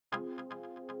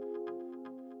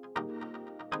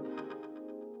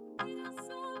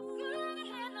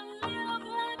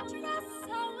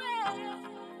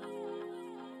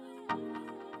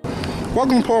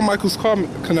Welcome to Paul Michael's Car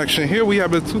Connection. Here we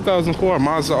have a 2004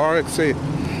 Mazda RX-8.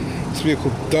 This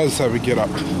vehicle does have a get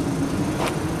up.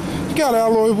 You got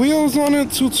alloy wheels on it,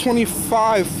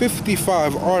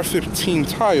 225/55 R15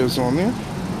 tires on there.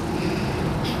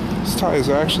 These tires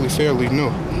are actually fairly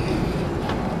new.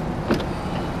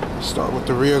 Start with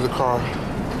the rear of the car.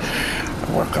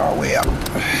 Work our way up.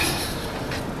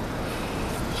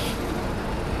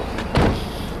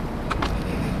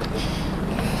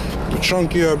 The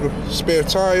trunk, you have a spare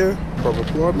tire, rubber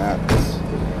floor mats.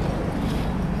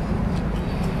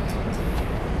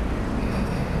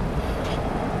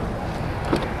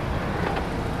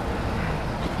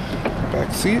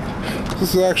 Back seat.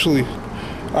 This is actually,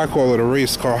 I call it a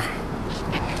race car.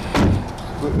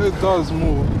 But it does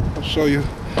move. I'll show you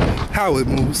how it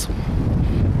moves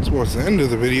towards the end of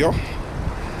the video.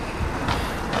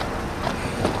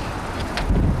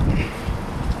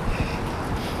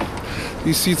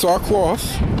 These seats are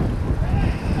cloth.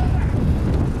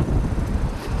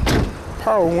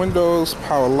 Power windows,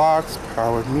 power locks,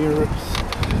 power mirrors.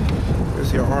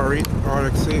 There's your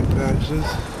RX-8 badges.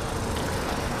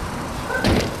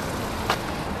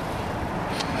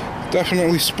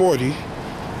 Definitely sporty.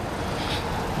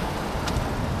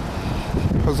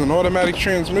 Has an automatic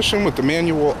transmission with the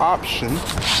manual option.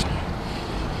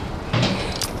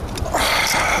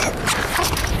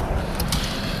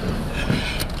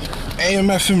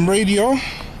 AM/FM radio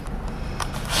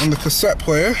on the cassette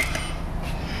player.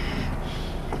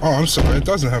 Oh, I'm sorry, it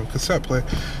doesn't have a cassette player.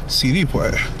 CD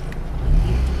player.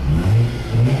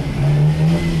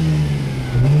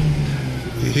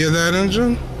 You hear that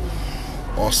engine?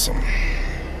 Awesome.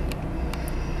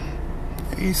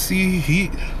 AC,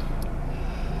 heat.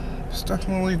 It's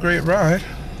definitely a great ride.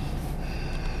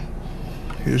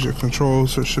 Here's your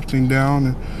controls for shifting down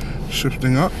and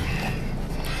shifting up.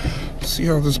 See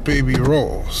how this baby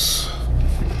rolls.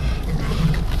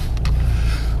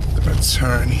 Let's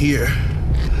turn here.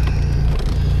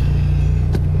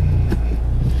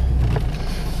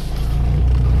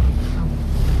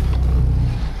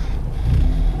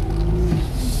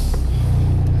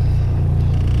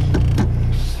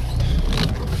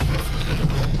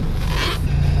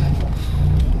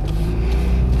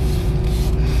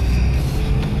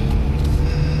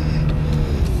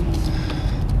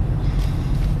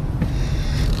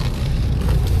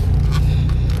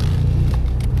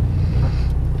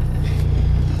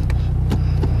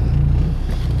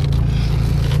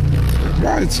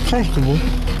 It's comfortable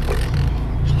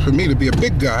for me to be a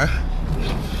big guy.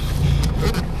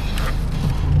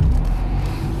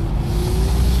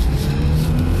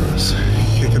 Let's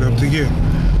kick it up to gear.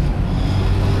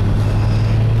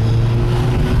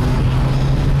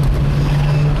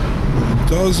 It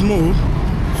does move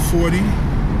 40.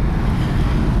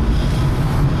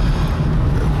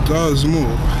 It does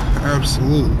move,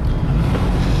 absolutely.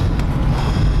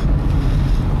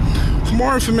 For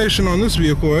more information on this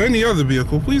vehicle or any other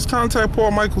vehicle, please contact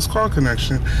Paul Michael's Car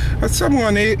Connection at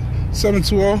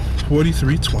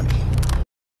 718-720-4320.